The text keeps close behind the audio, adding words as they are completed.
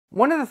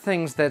One of the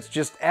things that's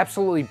just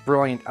absolutely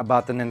brilliant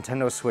about the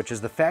Nintendo Switch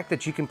is the fact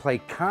that you can play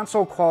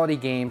console quality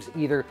games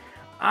either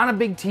on a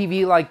big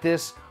TV like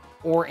this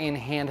or in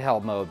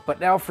handheld mode. But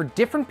now for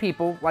different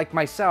people like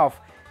myself,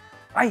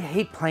 I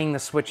hate playing the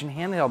Switch in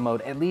handheld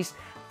mode, at least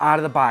out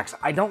of the box.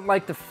 I don't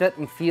like the fit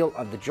and feel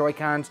of the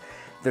Joy-Cons.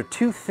 They're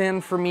too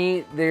thin for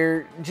me.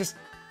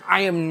 I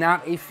am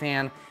not a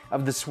fan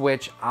of the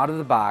Switch out of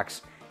the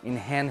box in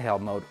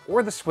handheld mode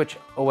or the Switch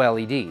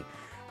OLED.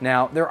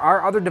 Now, there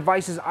are other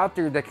devices out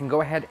there that can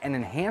go ahead and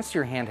enhance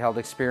your handheld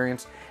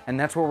experience, and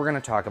that's what we're going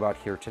to talk about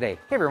here today.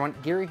 Hey everyone,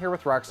 Gary here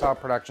with Rocksolid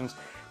Productions.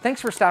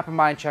 Thanks for stopping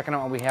by and checking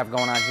out what we have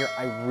going on here.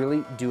 I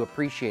really do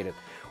appreciate it.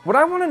 What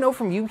I want to know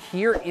from you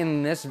here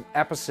in this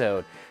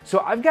episode, so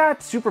I've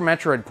got Super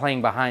Metroid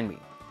playing behind me.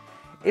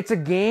 It's a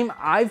game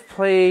I've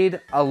played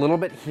a little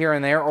bit here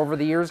and there over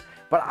the years,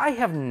 but I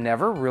have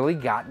never really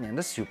gotten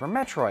into Super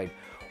Metroid.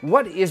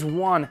 What is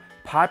one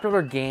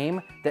popular game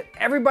that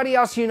everybody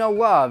else you know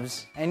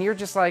loves, and you're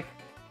just like,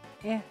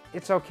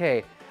 it's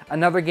okay?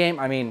 Another game,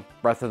 I mean,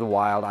 Breath of the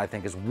Wild, I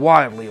think is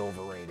wildly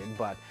overrated,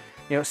 but,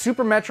 you know,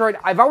 Super Metroid,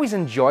 I've always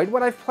enjoyed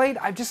what I've played,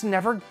 I've just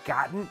never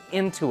gotten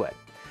into it.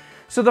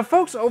 So the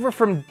folks over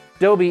from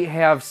Dobe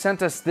have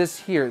sent us this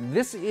here.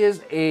 This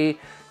is a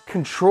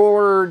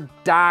controller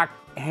dock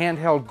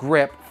handheld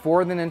grip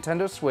for the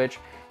Nintendo Switch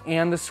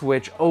and the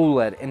Switch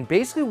OLED. And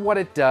basically what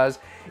it does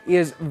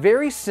is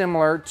very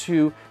similar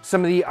to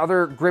some of the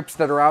other grips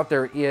that are out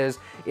there. Is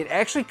it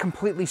actually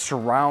completely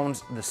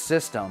surrounds the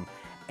system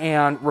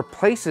and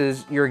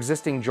replaces your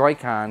existing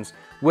Joy-Cons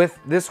with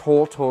this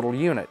whole total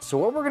unit. So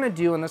what we're going to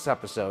do in this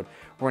episode,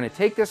 we're going to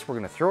take this, we're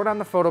going to throw it on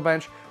the photo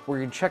bench, we're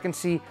going to check and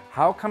see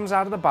how it comes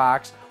out of the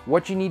box,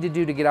 what you need to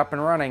do to get up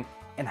and running,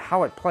 and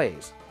how it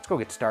plays. Let's go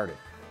get started.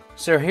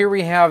 So here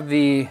we have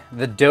the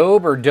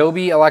Dobe or Dobe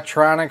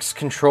Electronics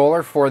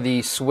controller for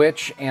the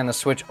Switch and the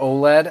Switch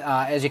OLED.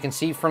 As you can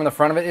see from the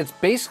front of it, it's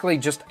basically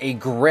just a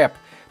grip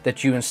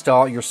that you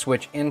install your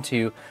Switch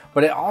into,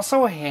 but it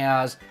also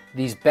has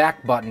these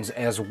back buttons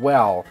as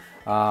well.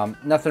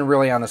 Nothing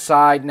really on the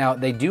side. Now,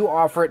 they do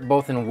offer it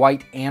both in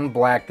white and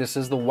black. This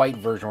is the white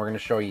version we're going to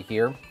show you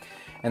here.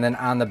 And then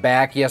on the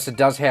back, yes, it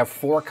does have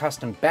 4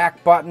 custom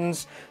back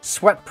buttons,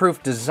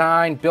 sweat-proof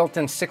design,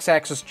 built-in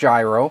 6-axis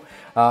gyro,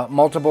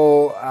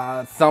 multiple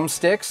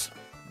thumbsticks,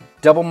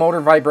 double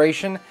motor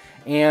vibration,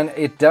 and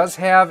it does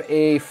have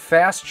a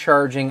fast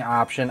charging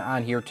option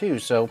on here too,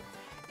 so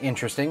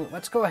interesting.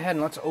 Let's go ahead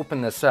and let's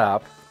open this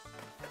up.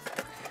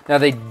 Now,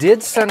 they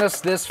did send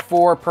us this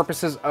for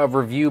purposes of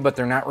review, but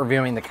they're not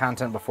reviewing the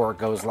content before it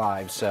goes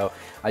live, so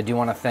I do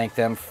want to thank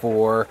them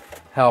for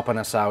helping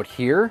us out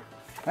here.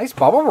 Nice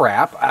bubble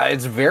wrap.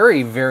 It's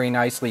very, very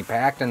nicely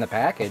packed in the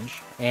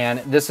package. And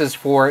this is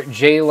for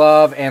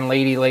J-Love and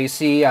Lady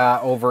Lacey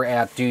over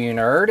at Do You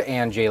Nerd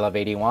and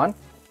J-Love81.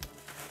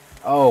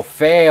 Oh,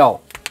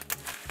 fail.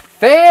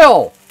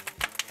 Fail!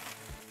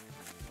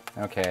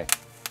 Okay.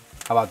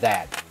 How about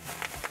that?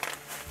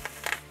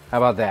 How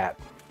about that?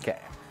 Okay.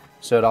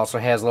 So it also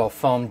has little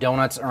foam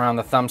donuts around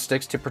the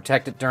thumbsticks to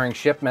protect it during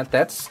shipment.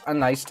 That's a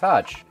nice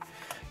touch.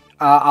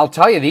 I'll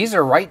tell you, these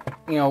are right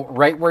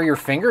where your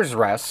fingers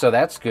rest, so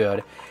that's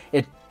good.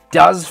 It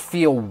does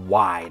feel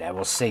wide, I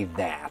will say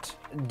that.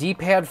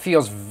 D-pad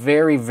feels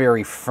very,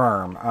 very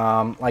firm,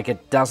 like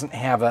it doesn't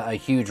have a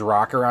huge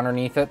rocker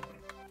underneath it.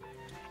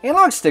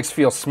 Analog sticks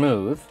feel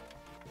smooth,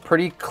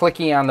 pretty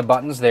clicky on the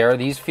buttons there.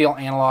 These feel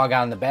analog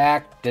on the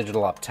back,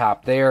 digital up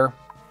top there.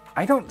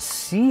 I don't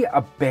see a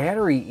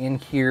battery in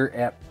here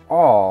at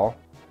all.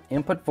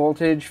 Input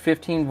voltage,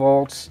 15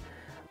 volts.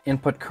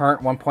 Input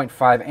current,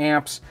 1.5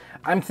 amps.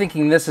 I'm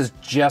thinking this is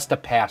just a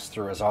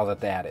pass-through is all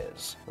that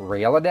is.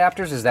 Rail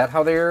adapters, is that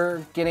how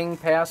they're getting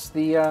past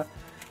the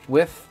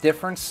width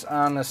difference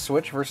on the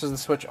Switch versus the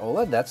Switch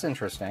OLED? That's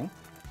interesting.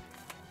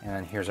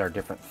 And here's our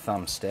different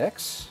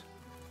thumbsticks.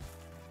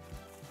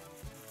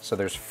 So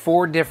there's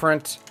 4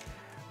 different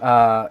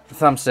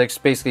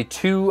thumbsticks, basically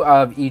 2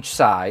 of each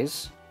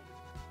size.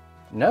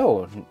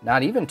 No,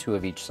 not even 2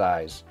 of each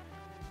size.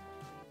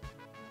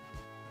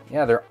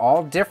 Yeah, they're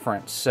all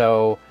different,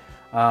 so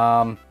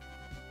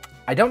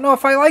I don't know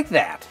if I like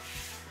that.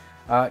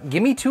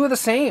 Give me 2 of the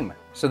same,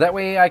 so that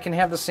way I can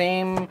have the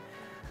same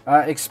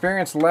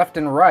experience left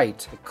and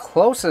right. The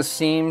closest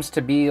seems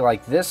to be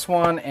like this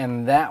one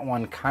and that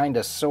one, kind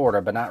of, sort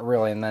of, but not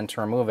really. And then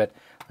to remove it,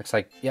 looks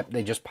like, yep,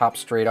 they just pop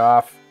straight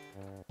off.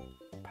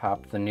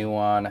 Pop the new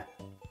one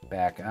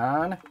back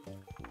on,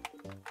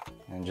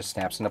 and just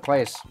snaps into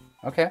place.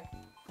 Okay,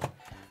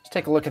 let's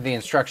take a look at the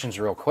instructions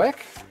real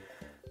quick.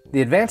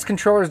 The advanced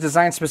controller is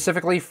designed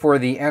specifically for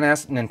the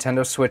NS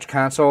Nintendo Switch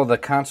console. The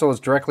console is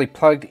directly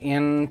plugged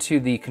into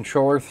the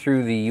controller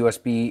through the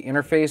USB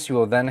interface. You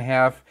will then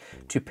have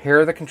to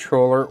pair the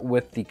controller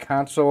with the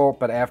console,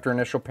 but after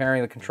initial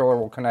pairing, the controller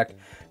will connect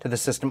to the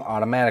system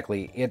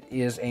automatically. It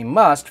is a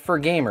must for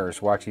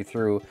gamers. Walks you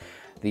through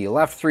the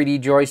left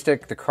 3D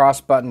joystick, the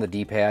cross button, the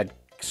D-pad,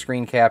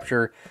 screen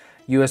capture,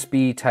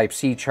 USB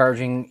Type-C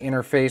charging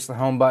interface, the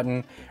home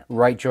button,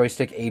 right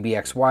joystick,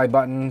 ABXY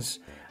buttons,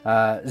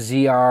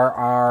 ZR,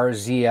 R,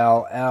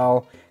 ZL,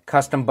 L,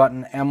 custom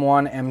button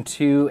M1,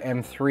 M2,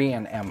 M3,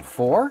 and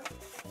M4.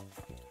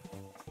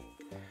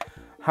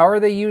 How are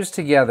they used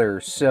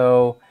together?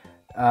 So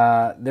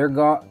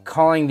they're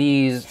calling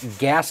these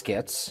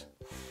gaskets.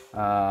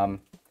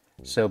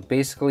 So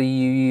basically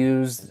you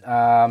use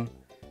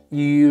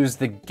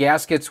the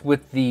gaskets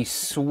with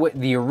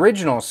the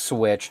original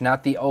Switch,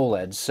 not the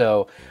OLED.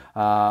 So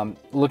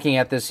looking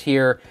at this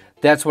here,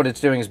 that's what it's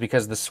doing, is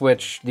because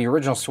the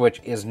original Switch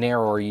is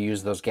narrower. You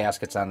use those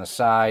gaskets on the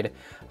side,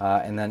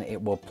 and then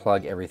it will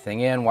plug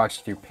everything in, walks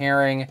you through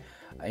pairing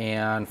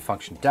and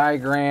function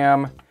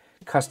diagram,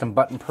 custom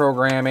button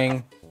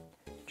programming,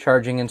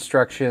 charging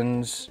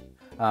instructions.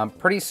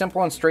 Pretty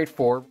simple and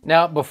straightforward.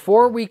 Now,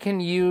 before we can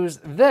use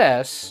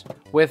this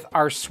with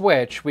our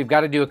Switch, we've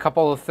got to do a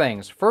couple of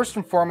things. First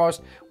and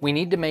foremost, we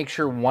need to make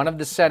sure one of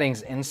the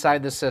settings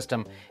inside the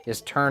system is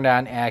turned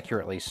on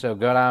accurately. So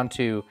go down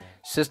to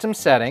System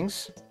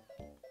Settings.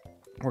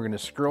 We're going to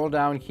scroll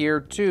down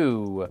here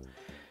to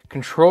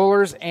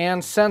Controllers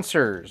and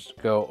Sensors.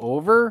 Go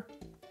over.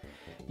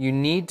 You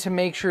need to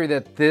make sure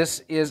that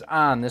this is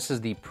on. This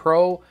is the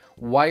Pro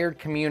wired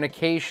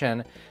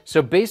communication.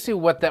 So basically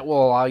what that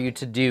will allow you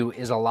to do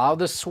is allow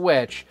the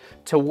Switch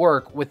to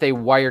work with a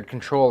wired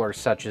controller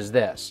such as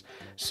this.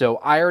 So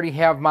I already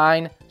have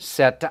mine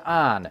set to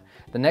on.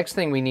 The next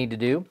thing we need to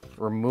do,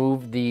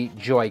 remove the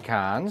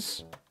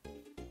Joy-Cons.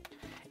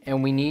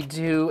 And we need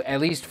to,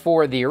 at least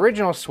for the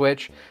original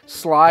Switch,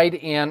 slide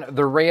in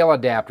the rail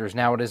adapters.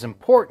 Now it is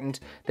important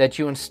that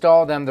you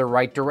install them the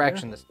right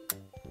direction.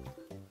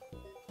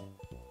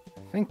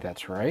 I think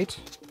that's right.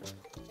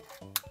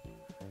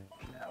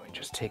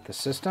 Just take the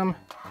system,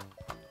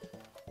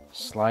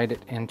 slide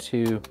it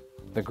into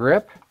the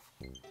grip,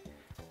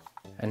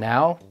 and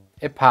now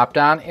it popped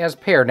on as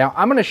paired. Now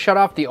I'm going to shut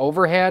off the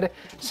overhead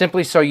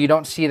simply so you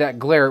don't see that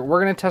glare.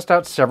 We're going to test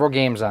out several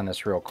games on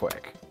this real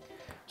quick.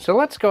 So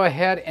let's go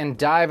ahead and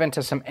dive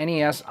into some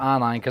NES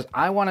Online because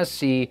I want to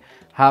see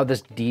how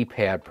this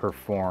D-pad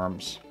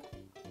performs.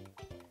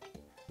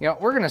 You know,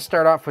 we're going to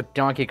start off with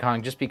Donkey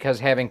Kong just because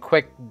having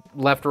quick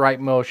left-right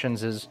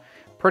motions is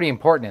pretty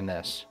important in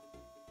this.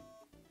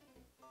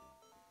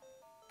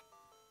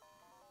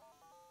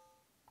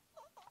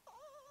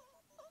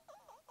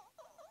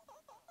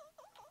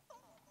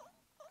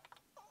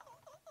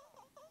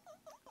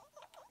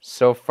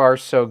 So far,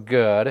 so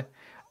good.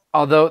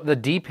 Although the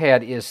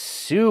D-pad is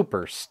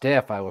super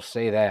stiff, I will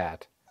say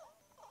that.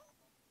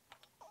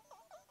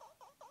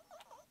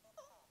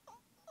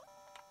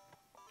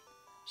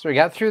 So we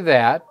got through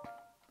that.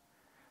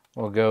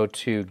 We'll go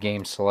to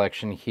game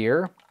selection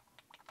here.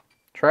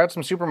 Try out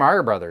some Super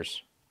Mario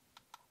Brothers.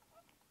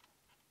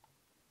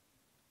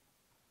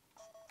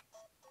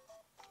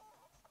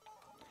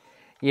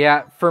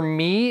 Yeah, for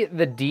me,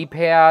 the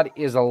D-pad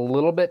is a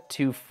little bit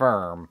too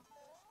firm.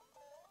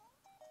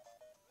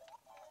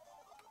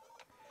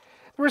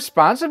 The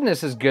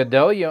responsiveness is good,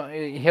 though. You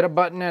hit a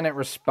button and it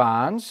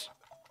responds.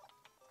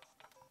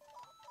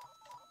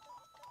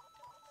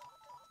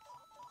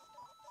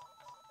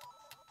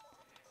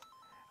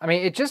 I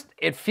mean,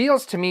 it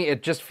feels to me,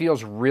 it just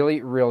feels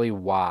really, really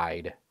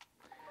wide.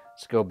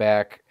 Let's go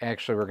back.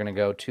 Actually, we're going to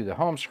go to the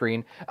home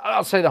screen.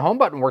 I'll say the home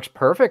button works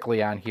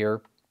perfectly on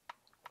here.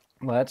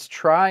 Let's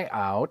try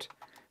out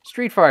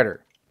Street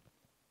Fighter.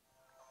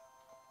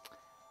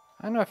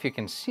 I don't know if you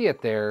can see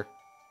it there,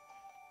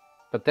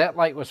 but that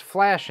light was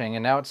flashing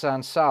and now it's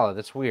on solid.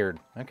 That's weird.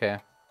 Okay. And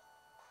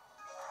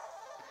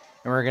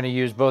we're going to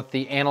use both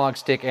the analog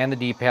stick and the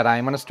D-pad.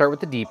 I'm going to start with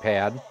the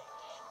D-pad.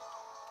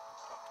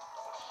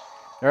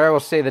 There I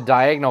will say the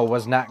diagonal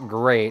was not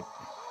great.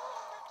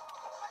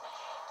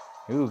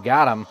 Ooh,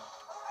 got him.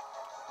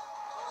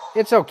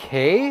 It's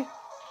okay.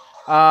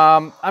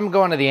 I'm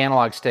going to the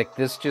analog stick.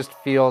 This just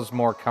feels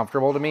more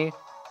comfortable to me.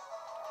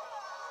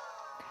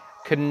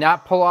 Could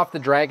not pull off the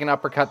dragon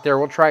uppercut there.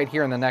 We'll try it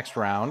here in the next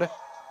round.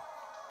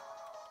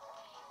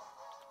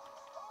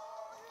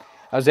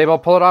 I was able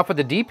to pull it off with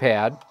the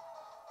D-pad.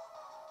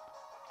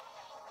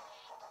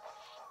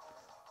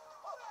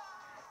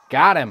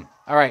 Got him.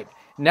 All right.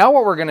 Now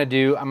what we're going to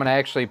do, I'm going to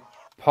actually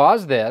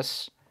pause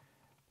this,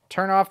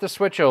 turn off the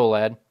Switch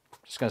OLED.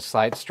 Just going to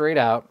slide straight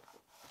out.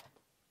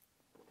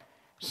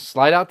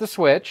 Slide out the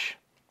Switch.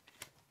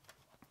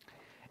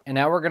 And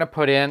now we're going to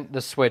put in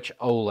the Switch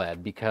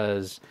OLED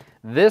because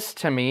this,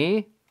 to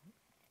me,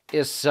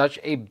 is such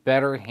a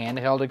better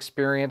handheld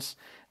experience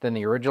than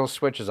the original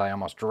Switch as I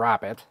almost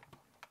drop it.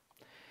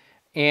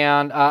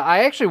 And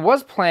I actually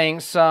was playing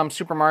some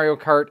Super Mario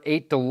Kart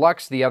 8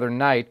 Deluxe the other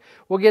night.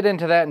 We'll get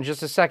into that in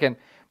just a second.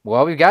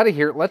 Well, we've got it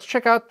here. Let's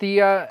check out the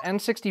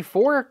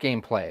N64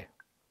 gameplay.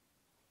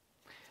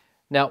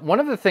 Now, one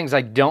of the things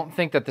I don't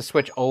think that the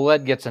Switch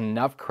OLED gets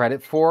enough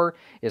credit for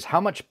is how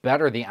much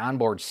better the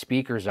onboard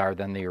speakers are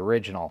than the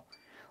original.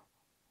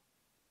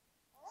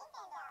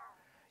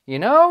 You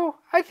know,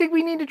 I think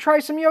we need to try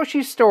some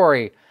Yoshi's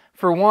Story.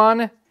 For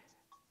one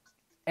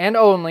and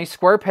only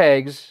Square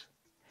Pegs.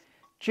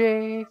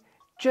 J,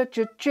 J,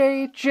 J,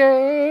 J,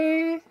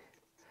 J,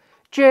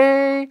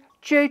 J,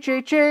 J,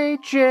 J, J,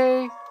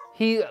 J.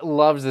 He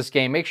loves this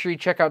game. Make sure you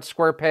check out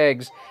Square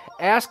Pegs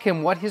ask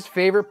him what his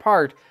favorite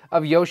part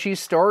of Yoshi's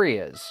story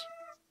is.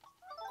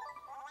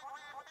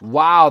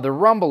 Wow, the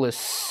rumble is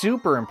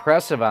super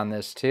impressive on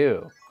this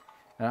too.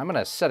 And I'm going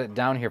to set it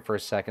down here for a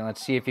second.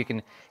 Let's see if you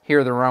can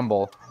hear the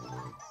rumble.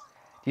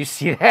 Do you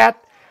see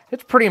that?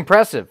 It's pretty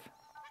impressive.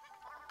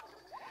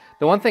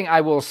 The one thing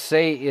I will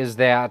say is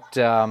that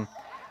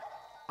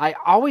I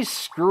always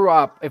screw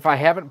up, if I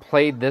haven't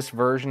played this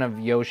version of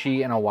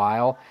Yoshi in a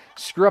while,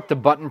 screw up the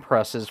button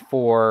presses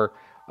for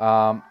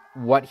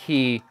what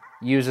he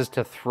uses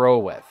to throw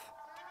with.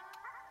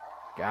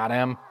 Got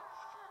him.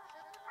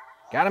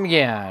 Got him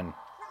again.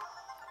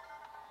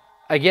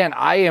 Again,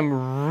 I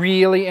am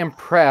really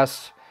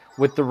impressed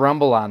with the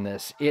rumble on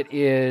this. It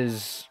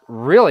is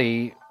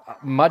really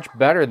much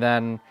better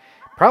than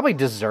probably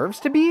deserves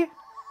to be.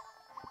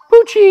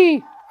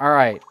 Poochie! All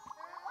right.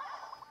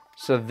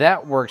 So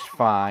that works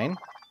fine.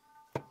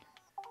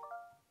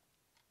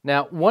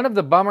 Now, one of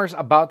the bummers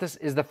about this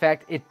is the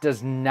fact it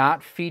does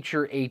not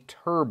feature a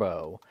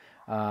turbo.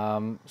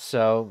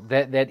 So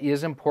that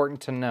is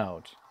important to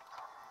note.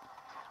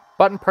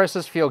 Button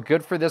presses feel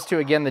good for this too.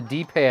 Again, the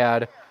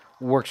D-pad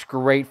works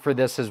great for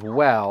this as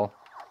well.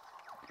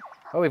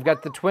 Oh, we've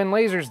got the twin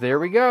lasers. There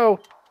we go.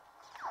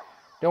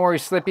 Don't worry,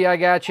 Slippy, I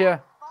got you.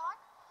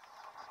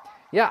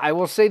 Yeah, I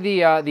will say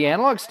the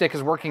analog stick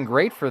is working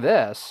great for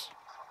this.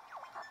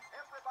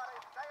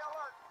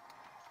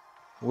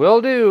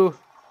 Will do.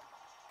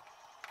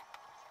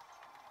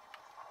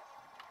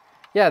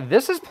 Yeah,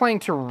 this is playing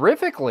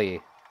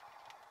terrifically.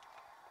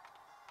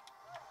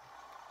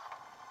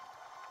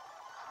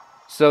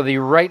 So the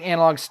right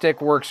analog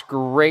stick works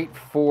great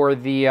for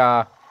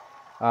the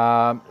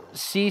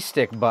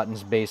C-stick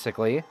buttons,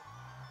 basically.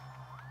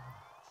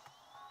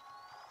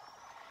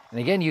 And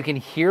again, you can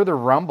hear the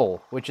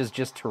rumble, which is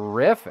just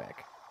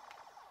terrific.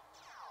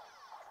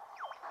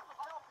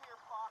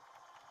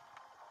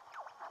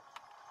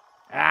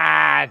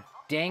 Ah,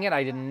 dang it,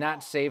 I did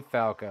not save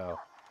Falco.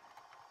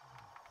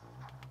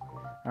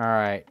 All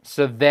right,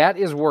 so that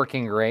is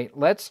working great.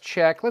 Let's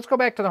check. Let's go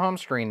back to the home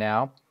screen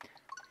now.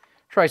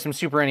 Try some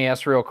Super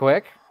NES real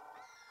quick.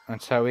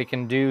 That's how we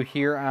can do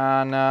here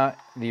on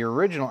the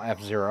original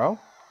F-Zero.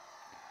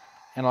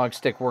 Analog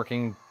stick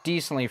working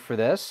decently for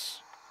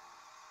this.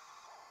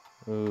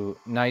 Ooh,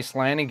 nice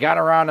landing. Got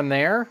around him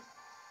there.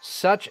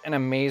 Such an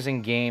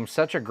amazing game.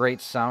 Such a great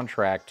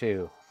soundtrack,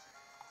 too.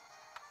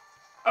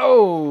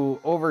 Oh,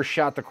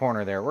 overshot the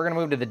corner there. We're going to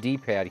move to the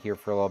D-pad here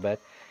for a little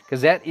bit,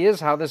 because that is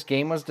how this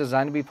game was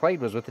designed to be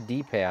played, was with the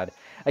D-pad.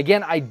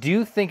 Again, I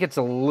do think it's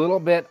a little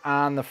bit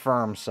on the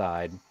firm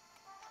side.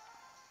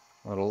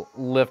 A little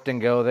lift and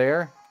go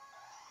there.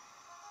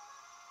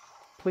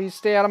 Please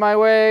stay out of my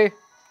way.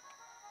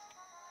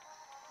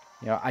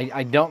 You know,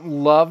 I don't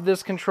love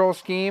this control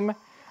scheme.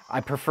 I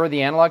prefer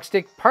the analog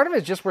stick. Part of it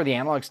is just where the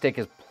analog stick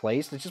is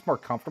placed. It's just more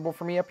comfortable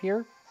for me up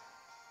here.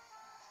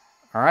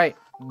 All right,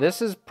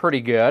 this is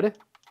pretty good.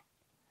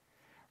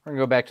 We're going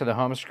to go back to the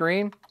home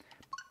screen.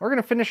 We're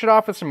going to finish it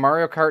off with some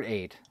Mario Kart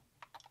 8.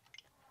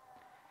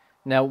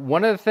 Now,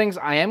 one of the things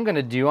I am going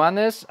to do on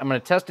this, I'm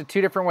going to test it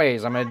two different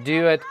ways. I'm going to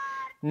do it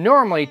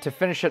normally to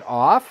finish it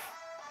off,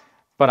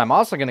 but I'm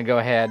also going to go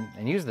ahead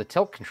and use the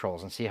tilt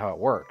controls and see how it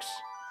works.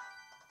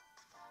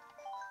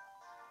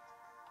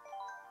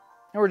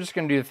 And we're just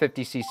going to do the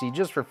 50cc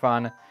just for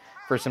fun,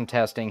 for some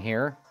testing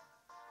here.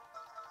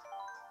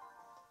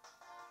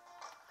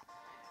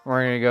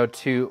 We're going to go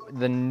to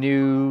the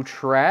new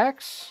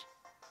tracks.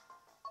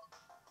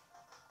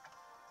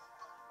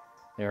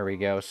 There we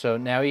go. So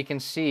now you can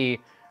see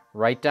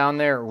right down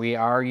there, we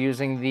are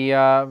using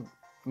the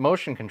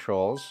motion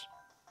controls.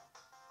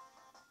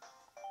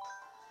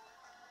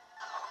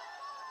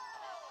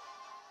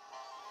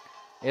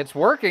 It's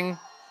working.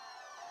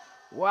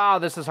 Wow,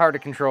 this is hard to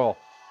control.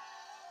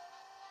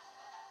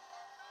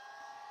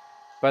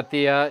 But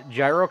the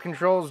gyro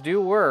controls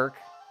do work.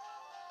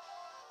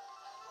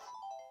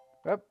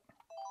 Yep.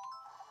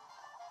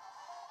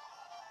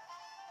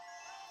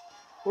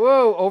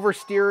 Whoa,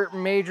 oversteer it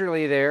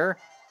majorly there.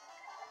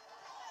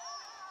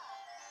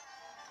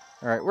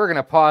 All right, we're going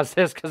to pause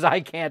this because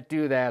I can't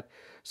do that.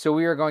 So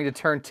we are going to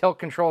turn tilt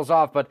controls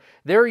off. But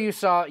there you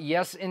saw,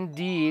 yes,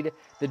 indeed,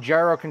 the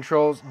gyro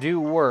controls do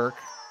work.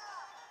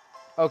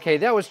 Okay,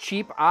 that was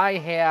cheap. I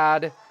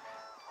had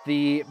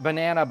the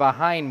banana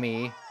behind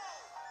me.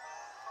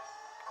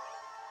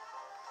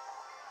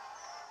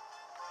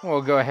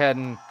 We'll go ahead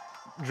and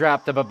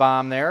drop the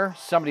ba-bomb there.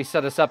 Somebody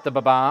set us up the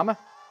ba-bomb.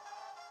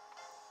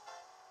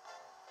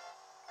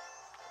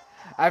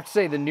 I have to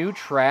say, the new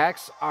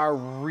tracks are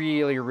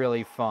really,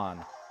 really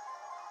fun.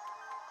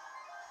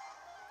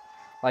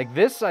 Like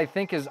this, I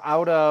think, is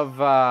out of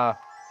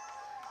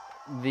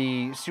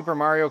the Super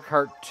Mario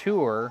Kart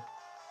Tour.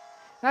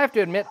 And I have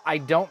to admit, I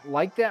don't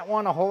like that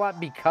one a whole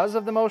lot because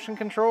of the motion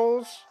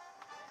controls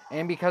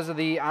and because of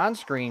the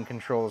on-screen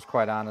controls,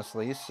 quite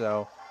honestly.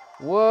 So,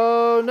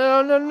 whoa,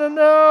 no, no, no,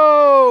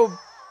 no!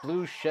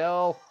 Blue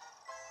shell,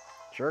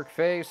 jerk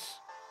face.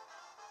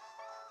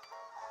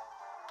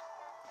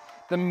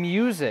 The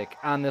music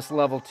on this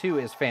level, too,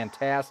 is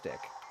fantastic.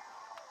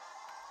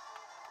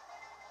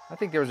 I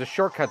think there was a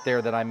shortcut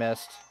there that I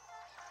missed.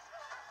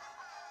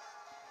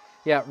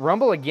 Yeah,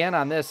 rumble again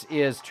on this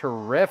is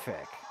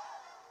terrific.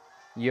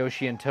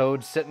 Yoshi and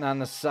Toad sitting on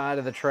the side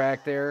of the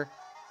track there.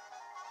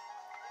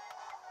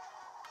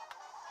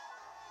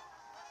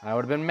 I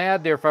would have been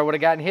mad there if I would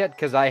have gotten hit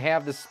because I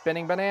have the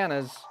spinning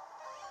bananas.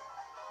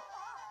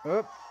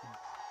 Oop.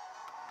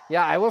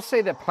 Yeah, I will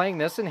say that playing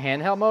this in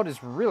handheld mode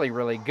is really,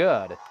 really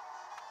good.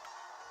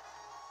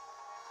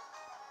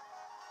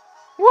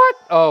 What?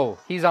 Oh,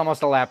 he's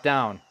almost a lap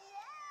down.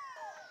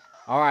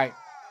 All right,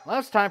 well,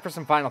 it's time for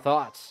some final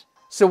thoughts.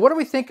 So what do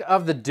we think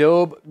of the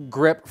Dobe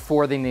grip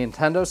for the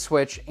Nintendo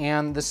Switch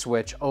and the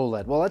Switch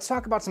OLED? Well, let's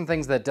talk about some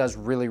things that it does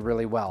really,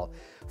 really well.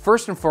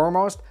 First and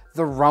foremost,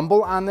 the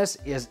rumble on this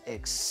is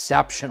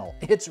exceptional.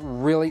 It's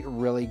really,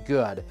 really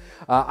good.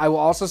 I will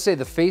also say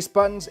the face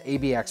buttons, A,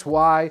 B, X,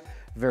 Y,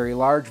 very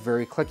large,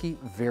 very clicky,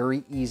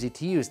 very easy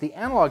to use. The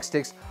analog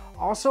sticks,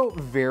 also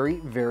very,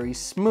 very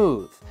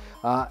smooth.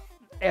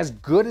 As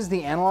good as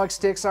the analog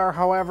sticks are,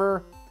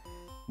 however,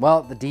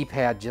 well, the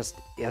D-pad just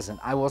isn't.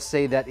 I will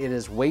say that it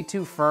is way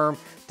too firm,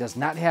 does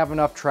not have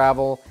enough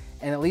travel,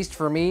 and at least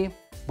for me,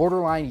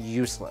 borderline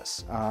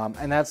useless.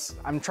 And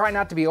I'm trying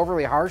not to be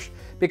overly harsh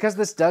because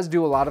this does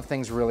do a lot of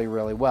things really,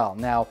 really well.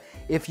 Now,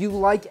 if you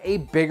like a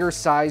bigger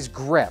size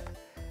grip,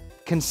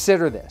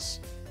 consider this.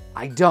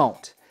 I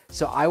don't.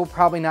 So I will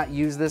probably not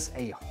use this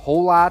a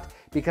whole lot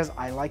because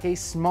I like a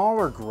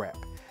smaller grip.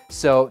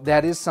 So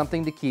that is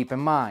something to keep in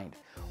mind.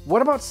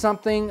 What about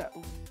something,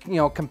 you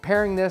know,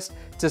 comparing this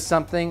to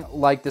something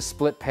like the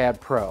Split Pad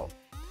Pro?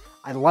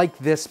 I like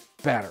this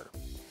better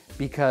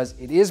because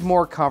it is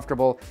more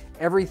comfortable.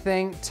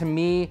 Everything, to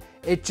me,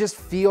 it just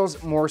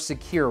feels more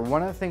secure.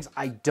 One of the things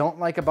I don't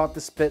like about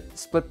the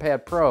Split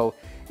Pad Pro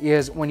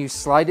is when you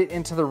slide it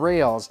into the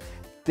rails,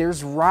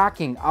 there's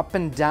rocking up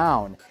and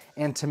down.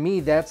 And to me,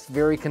 that's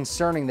very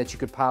concerning that you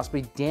could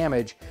possibly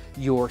damage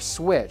your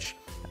Switch.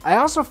 I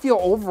also feel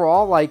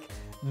overall like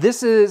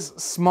this is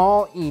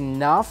small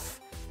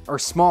enough or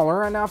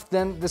smaller enough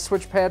than the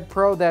Switch Pad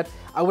Pro that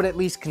I would at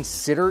least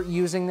consider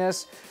using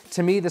this.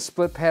 To me, the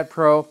Split Pad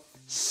Pro,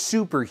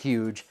 super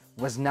huge.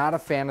 Was not a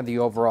fan of the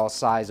overall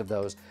size of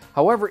those.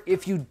 However,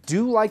 if you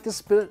do like the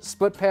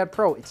Split Pad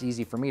Pro, it's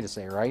easy for me to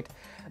say, right?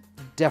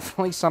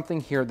 Definitely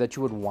something here that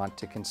you would want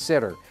to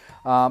consider.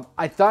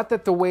 I thought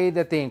that the way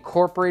that they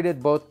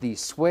incorporated both the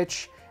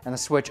Switch and the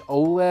Switch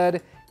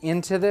OLED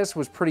into this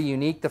was pretty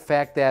unique. The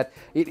fact that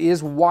it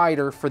is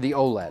wider for the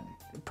OLED,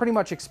 pretty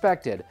much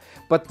expected.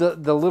 But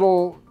the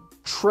little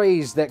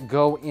trays that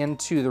go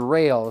into the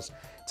rails,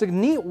 it's a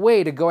neat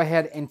way to go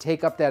ahead and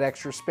take up that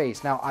extra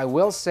space. Now, I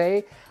will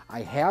say,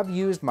 I have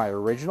used my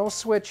original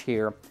Switch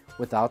here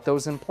without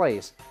those in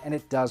place, and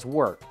it does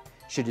work.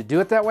 Should you do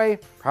it that way?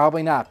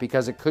 Probably not,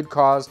 because it could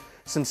cause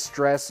some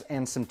stress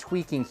and some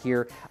tweaking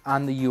here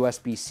on the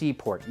USB-C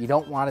port. You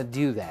don't want to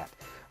do that.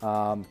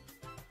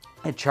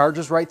 It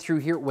charges right through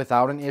here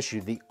without an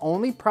issue. The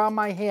only problem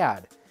I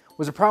had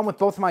was a problem with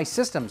both of my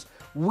systems.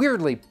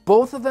 Weirdly,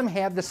 both of them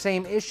had the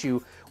same issue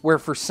where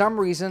for some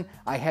reason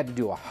I had to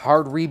do a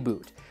hard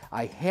reboot.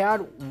 I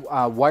had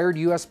wired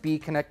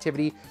USB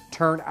connectivity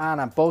turned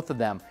on both of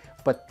them,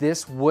 but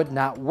this would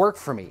not work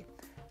for me.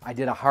 I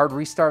did a hard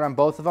restart on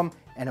both of them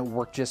and it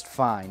worked just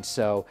fine.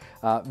 So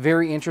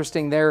very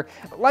interesting there.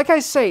 Like I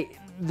say,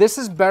 this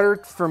is better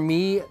for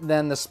me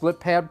than the Split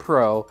Pad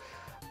Pro,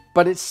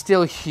 but it's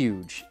still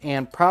huge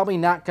and probably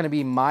not going to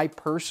be my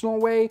personal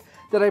way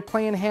that I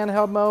play in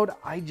handheld mode.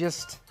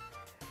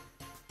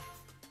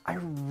 I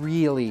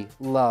really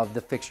love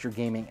the Fixture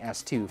Gaming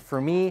S2.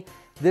 For me,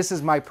 this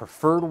is my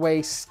preferred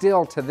way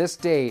still to this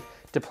day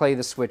to play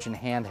the Switch in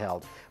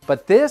handheld.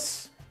 But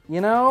this, you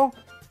know,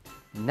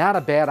 not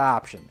a bad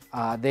option.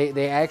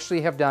 They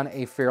actually have done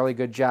a fairly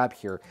good job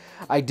here.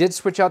 I did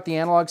switch out the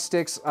analog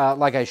sticks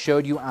like I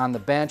showed you on the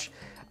bench.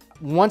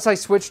 Once I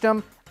switched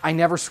them, I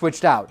never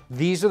switched out.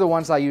 These are the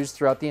ones I used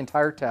throughout the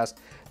entire test.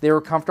 They were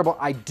comfortable.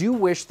 I do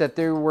wish that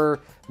there were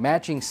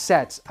matching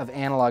sets of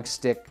analog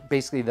stick,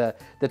 basically the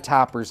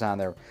toppers on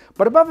there.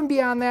 But above and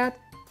beyond that,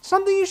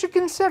 something you should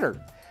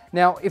consider.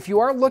 Now, if you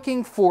are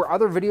looking for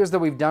other videos that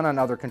we've done on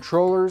other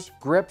controllers,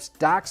 grips,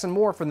 docks, and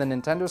more from the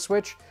Nintendo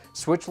Switch,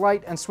 Switch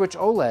Lite, and Switch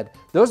OLED,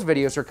 those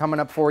videos are coming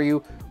up for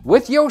you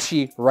with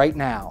Yoshi right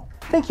now.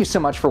 Thank you so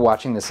much for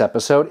watching this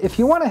episode. If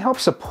you want to help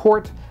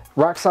support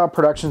Rocksolid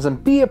Productions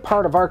and be a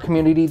part of our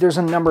community, there's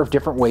a number of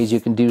different ways you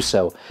can do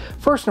so.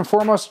 First and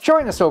foremost,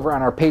 join us over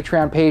on our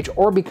Patreon page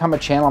or become a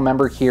channel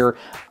member here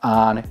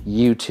on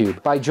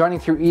YouTube. By joining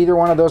through either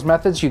one of those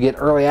methods, you get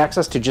early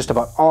access to just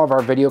about all of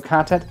our video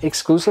content,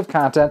 exclusive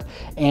content,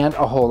 and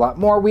a whole lot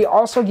more. We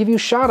also give you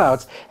shout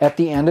outs at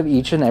the end of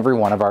each and every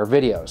one of our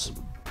videos.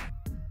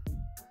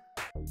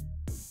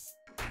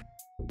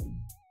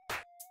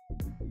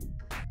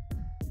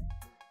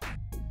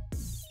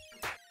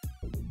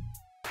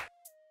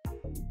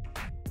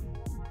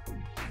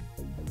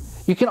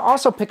 You can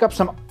also pick up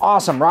some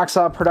awesome Rock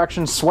Solid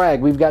Productions swag.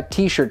 We've got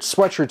t-shirts,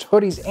 sweatshirts,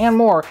 hoodies, and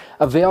more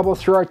available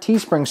through our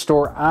Teespring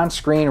store on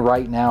screen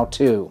right now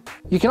too.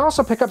 You can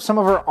also pick up some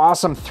of our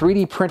awesome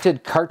 3D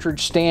printed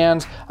cartridge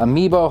stands,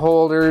 amiibo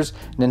holders,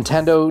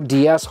 Nintendo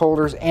DS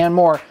holders, and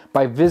more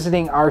by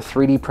visiting our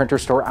 3D printer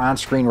store on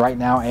screen right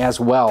now as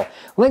well.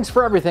 Links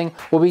for everything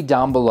will be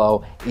down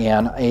below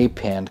in a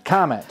pinned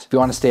comment. If you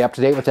want to stay up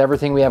to date with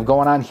everything we have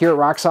going on here at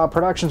Rock Solid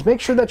Productions, make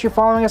sure that you're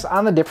following us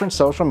on the different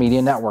social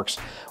media networks.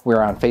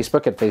 We're on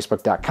Facebook at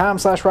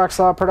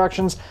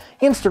facebook.com/RockSolidProductions,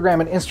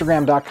 Instagram at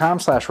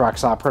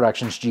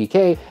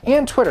instagram.com/RockSolidProductionsGK,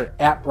 and Twitter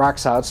at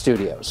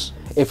RockSolidStudios.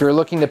 If you're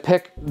looking to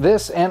pick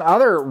this and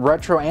other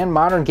retro and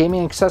modern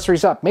gaming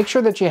accessories up, make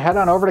sure that you head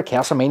on over to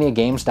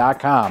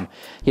CastlemaniaGames.com.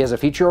 He has a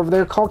feature over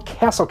there called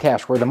Castle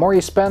Cash, where the more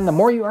you spend, the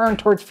more you earn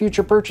towards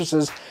future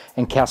purchases,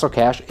 and Castle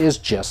Cash is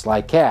just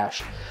like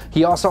cash.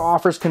 He also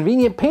offers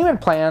convenient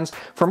payment plans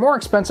for more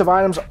expensive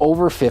items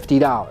over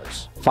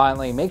 $50.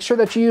 Finally, make sure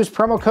that you use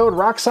promo code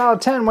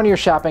ROCKSOLID10 when you're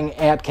shopping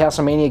at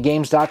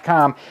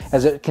CastlemaniaGames.com,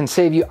 as it can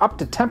save you up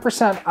to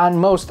 10% on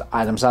most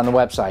items on the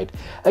website.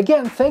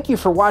 Again, thank you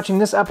for watching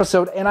this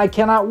episode, and I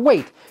cannot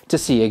wait to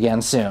see you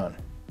again soon.